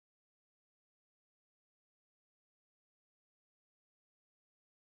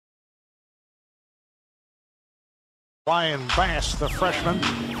Ryan Bass, the freshman,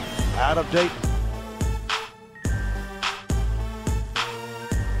 out of Dayton.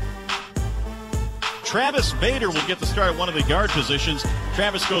 Travis Bader will get the start at one of the guard positions.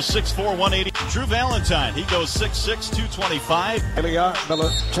 Travis goes 6'4", 180. Drew Valentine, he goes 6'6", 225. Ilya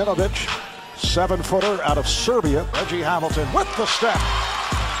Milutinovic, 7-footer out of Serbia. Reggie Hamilton with the step.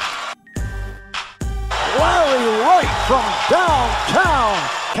 Larry Wright from downtown,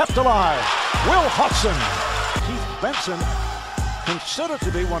 kept alive. Will Hudson. Keith Benson, considered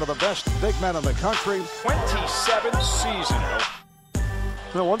to be one of the best big men in the country. 27th season.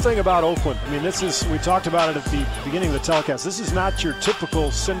 Now, one thing about Oakland, I mean, we talked about it at the beginning of the telecast. This is not your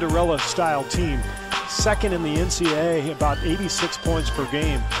typical Cinderella-style team. Second in the NCAA, about 86 points per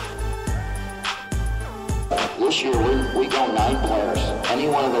game. This year, we go 9 players. Any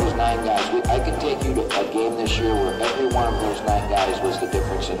one of those 9 guys, I can take you to a game this year where every one of those 9 guys was the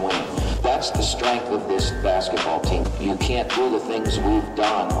difference in winning. That's the strength of this basketball team. You can't do the things we've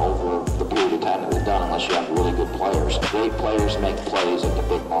done over the period of time that we've done unless you have really good players. Great players make plays at the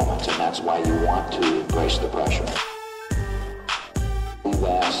big moments, and that's why you want to embrace the pressure. We've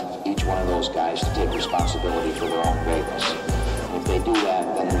asked each one of those guys to take responsibility for their own greatness. And if they do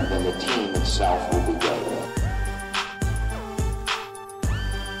that, then the team itself will be great.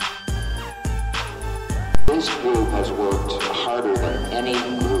 This group has worked harder than any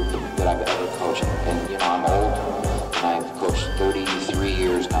group that I've ever coached. And, you know, I'm old, and I've coached 33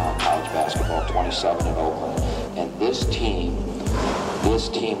 years now in college basketball, 27 in Oakland. And this team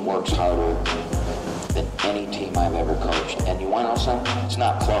works harder than any team I've ever coached. And you want to know something? It's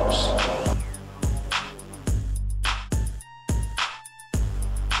not close.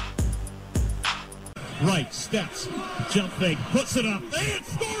 Wright steps, jump fake, puts it up, and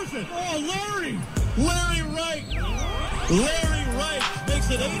scores it! Oh, Larry Wright makes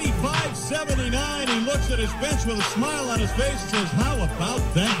it 85-79. He looks at his bench with a smile on his face and says, how about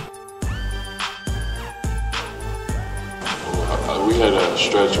that? We had a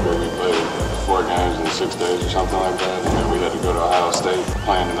stretch where we played 4 games in 6 days or something like that, and then we had to go to Ohio State.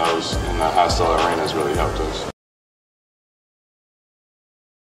 Playing in the hostile arenas really helped us.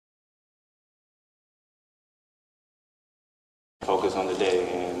 Focus on the day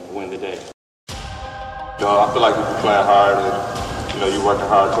and win the day. You know, I feel like if you're playing hard and, you know, you're working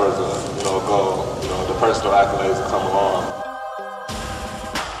hard towards a goal, you know, the personal accolades will come along.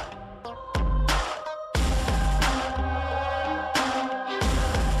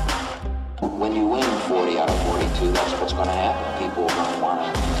 When you win 40 out of 42, that's what's going to happen. People are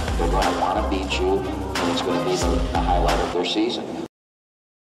going to want to beat you, and it's going to be the highlight of their season.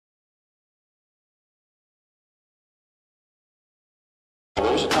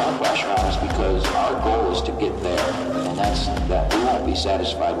 There's a ton of pressure on us because our goal is to get there, and that we won't be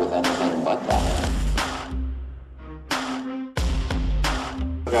satisfied with anything but that.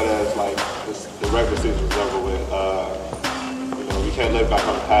 I got it as like the regular season is over with. You know, we can't look back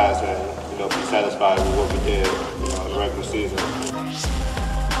on the past and, you know, be satisfied with what we did, you know, in the regular season.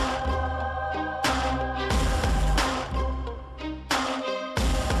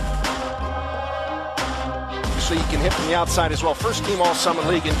 So you can hit from the outside as well. First team All-Summit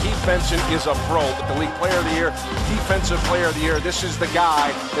League, and Keith Benson is a pro, but the League Player of the Year, Defensive Player of the Year. This is the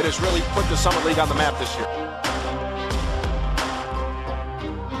guy that has really put the Summit League on the map this year.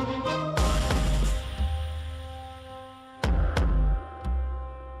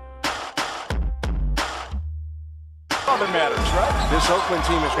 It matters, right? This Oakland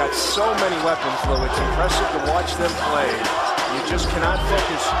team has got so many weapons, though. It's impressive to watch them play. You just cannot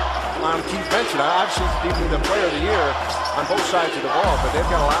focus on Keith Benson. Obviously, he's the Player of the Year on both sides of the ball, but they've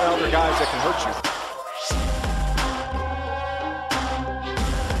got a lot of other guys that can hurt you.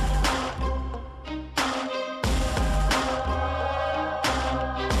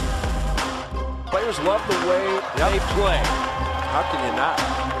 Players love the way they play. How can you not?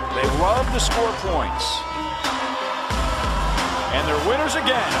 They love to score points. And they're winners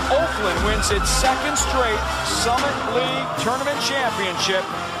again. Oakland wins its 2nd straight Summit League Tournament Championship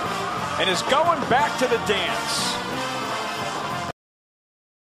and is going back to the dance.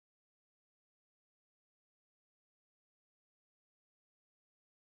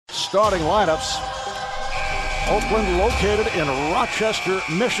 Starting lineups. Oakland located in Rochester,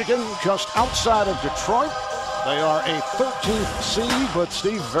 Michigan, just outside of Detroit. They are a 13th seed, but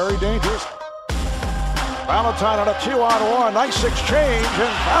Steve, very dangerous. Valentine on a 2-on-1, nice exchange,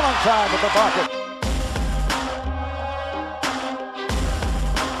 and Valentine with the bucket.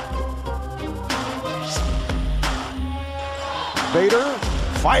 Bader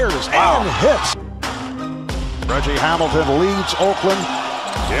fires and hits. Reggie Hamilton leads Oakland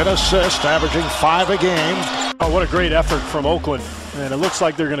in assists, averaging 5 a game. Oh, what a great effort from Oakland. And it looks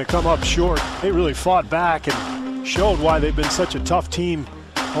like they're going to come up short. They really fought back and showed why they've been such a tough team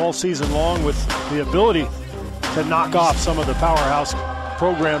all season long, with the ability to knock off some of the powerhouse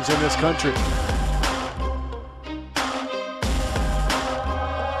programs in this country.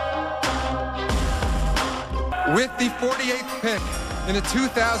 With the 48th pick in the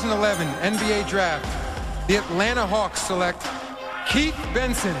 2011 NBA Draft, the Atlanta Hawks select Keith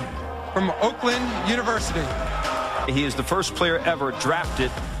Benson from Oakland University. He is the first player ever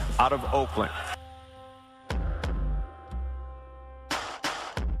drafted out of Oakland.